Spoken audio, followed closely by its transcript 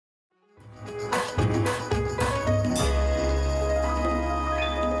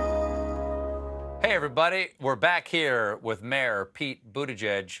everybody. We're back here with Mayor Pete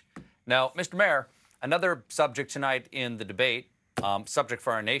Buttigieg. Now, Mr. Mayor, another subject tonight in the debate, subject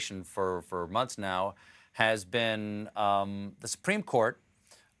for our nation for months now, has been the Supreme Court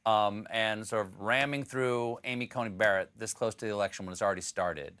and sort of ramming through Amy Coney Barrett this close to the election when it's already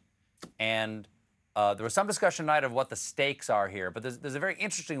started. And there was some discussion tonight of what the stakes are here, but there's a very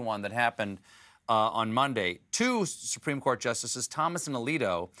interesting one that happened on Monday. Two Supreme Court justices, Thomas and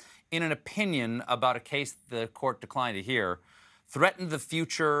Alito, in an opinion about a case the court declined to hear, threatened the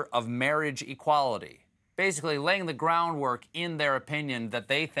future of marriage equality, basically laying the groundwork in their opinion that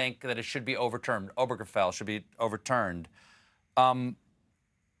they think that it should be overturned. Obergefell should be overturned.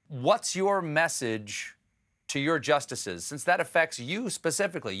 What's your message to your justices? Since that affects you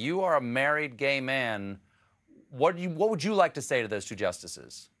specifically, you are a married gay man. What would you like to say to those two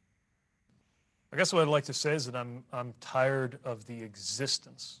justices? I guess what I'd like to say is that I'm tired of the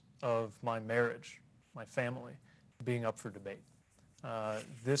existence of my marriage, my family, being up for debate.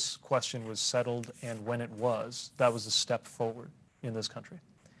 This question was settled, and when it was, that was a step forward in this country.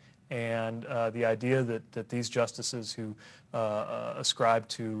 And the idea that these justices who ascribe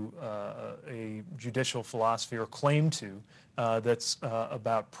to a judicial philosophy or claim to that's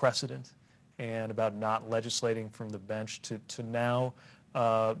about precedent and about not legislating from the bench to now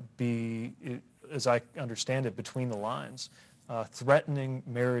be, as I understand it, between the lines, threatening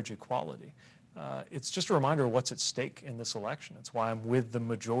marriage equality. It's just a reminder of what's at stake in this election. It's why I'm with the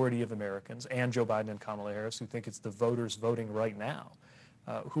majority of Americans and Joe Biden and Kamala Harris who think it's the voters voting right now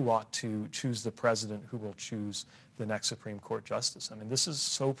who ought to choose the president who will choose the next Supreme Court justice. I mean, this is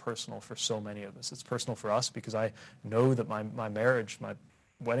so personal for so many of us. It's personal for us because I know that my marriage, my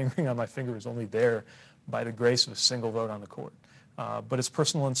wedding ring on my finger is only there by the grace of a single vote on the court. But it's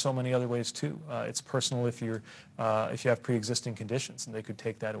personal in so many other ways too. It's personal if you have pre-existing conditions and they could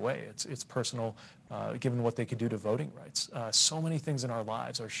take that away. It's personal given what they could do to voting rights. So many things in our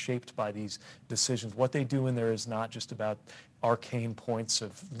lives are shaped by these decisions. What they do in there is not just about arcane points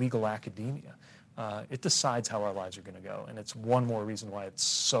of legal academia. It decides how our lives are going to go, and it's one more reason why it's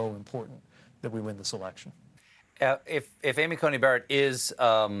so important that we win this election. If Amy Coney Barrett is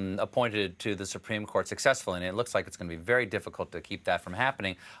appointed to the Supreme Court successfully, and it looks like it's going to be very difficult to keep that from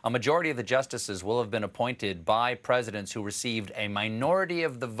happening, a majority of the justices will have been appointed by presidents who received a minority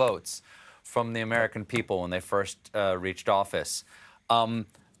of the votes from the American people when they first reached office.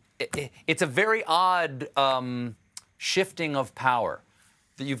 It's a very odd shifting of power.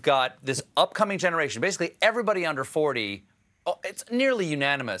 That you've got this upcoming generation, basically everybody under 40. Oh, it's nearly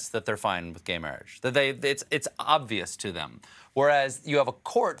unanimous that they're fine with gay marriage, that it's obvious to them. Whereas you have a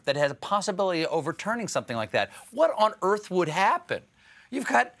court that has a possibility of overturning something like that. What on earth would happen? You've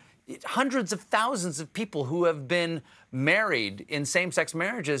got hundreds of thousands of people who have been married in same-sex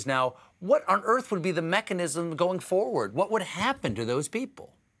marriages now. What on earth would be the mechanism going forward? What would happen to those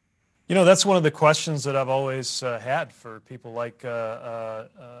people? You know, that's one of the questions that I've always had for people like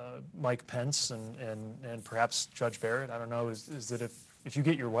Mike Pence and perhaps Judge Barrett. I don't know, is that if you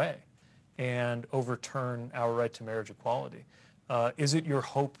get your way and overturn our right to marriage equality, is it your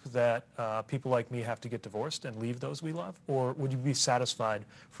hope that people like me have to get divorced and leave those we love? Or would you be satisfied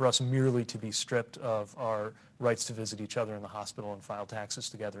for us merely to be stripped of our rights to visit each other in the hospital and file taxes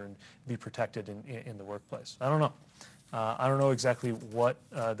together and be protected in the workplace? I don't know. I don't know exactly what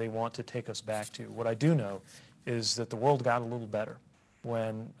they want to take us back to. What I do know is that the world got a little better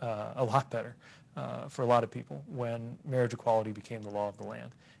when, a lot better for a lot of people, when marriage equality became the law of the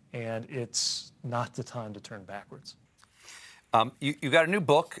land. And it's not the time to turn backwards. You got a new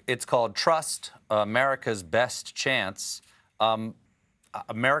book. It's called Trust, America's Best Chance.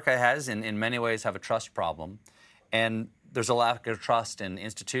 America has, in many ways, have a trust problem. And there's a lack of trust in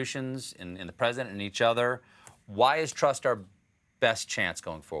institutions, in the president, and each other. Why is trust our best chance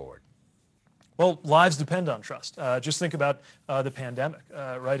going forward? Well, lives depend on trust. Just think about the pandemic,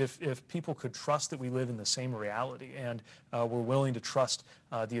 right? If people could trust that we live in the same reality and we're willing to trust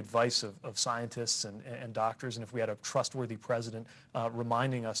the advice of scientists and doctors, and if we had a trustworthy president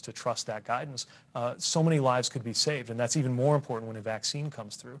reminding us to trust that guidance, so many lives could be saved. And that's even more important when a vaccine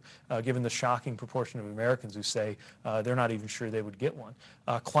comes through, given the shocking proportion of Americans who say they're not even sure they would get one.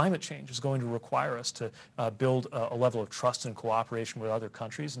 Climate change is going to require us to build a level of trust and cooperation with other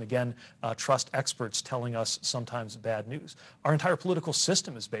countries, and again, trust experts telling us sometimes bad news. Our entire political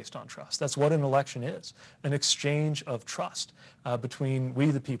system is based on trust. That's what an election is, an exchange of trust. between we,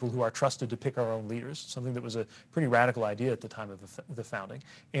 the people who are trusted to pick our own leaders, something that was a pretty radical idea at the time of the founding,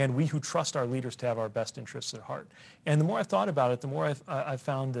 and we who trust our leaders to have our best interests at heart. And the more I've thought about it, the more I've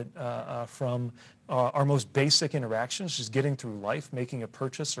found that from our most basic interactions, just getting through life, making a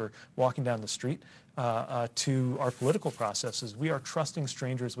purchase or walking down the street, to our political processes, we are trusting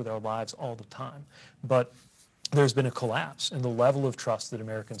strangers with our lives all the time. But there's been a collapse in the level of trust that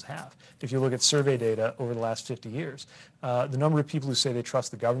Americans have. If you look at survey data over the last 50 years, the number of people who say they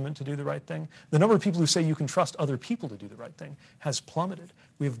trust the government to do the right thing, the number of people who say you can trust other people to do the right thing has plummeted.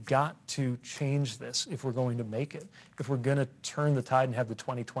 We've got to change this if we're going to make it, if we're going to turn the tide and have the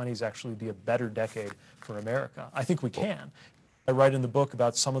 2020s actually be a better decade for America. I think we can. I write in the book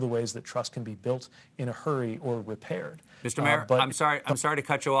about some of the ways that trust can be built in a hurry or repaired. Mr. Mayor, I'm sorry to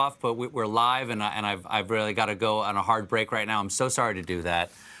cut you off, but we're live, and I've really got to go on a hard break right now. I'm so sorry to do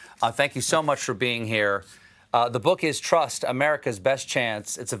that. Thank you so much for being here. The book is Trust, America's Best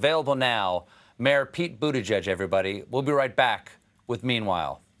Chance. It's available now. Mayor Pete Buttigieg, everybody. We'll be right back with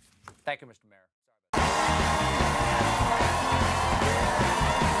Meanwhile. Thank you, Mr. Mayor.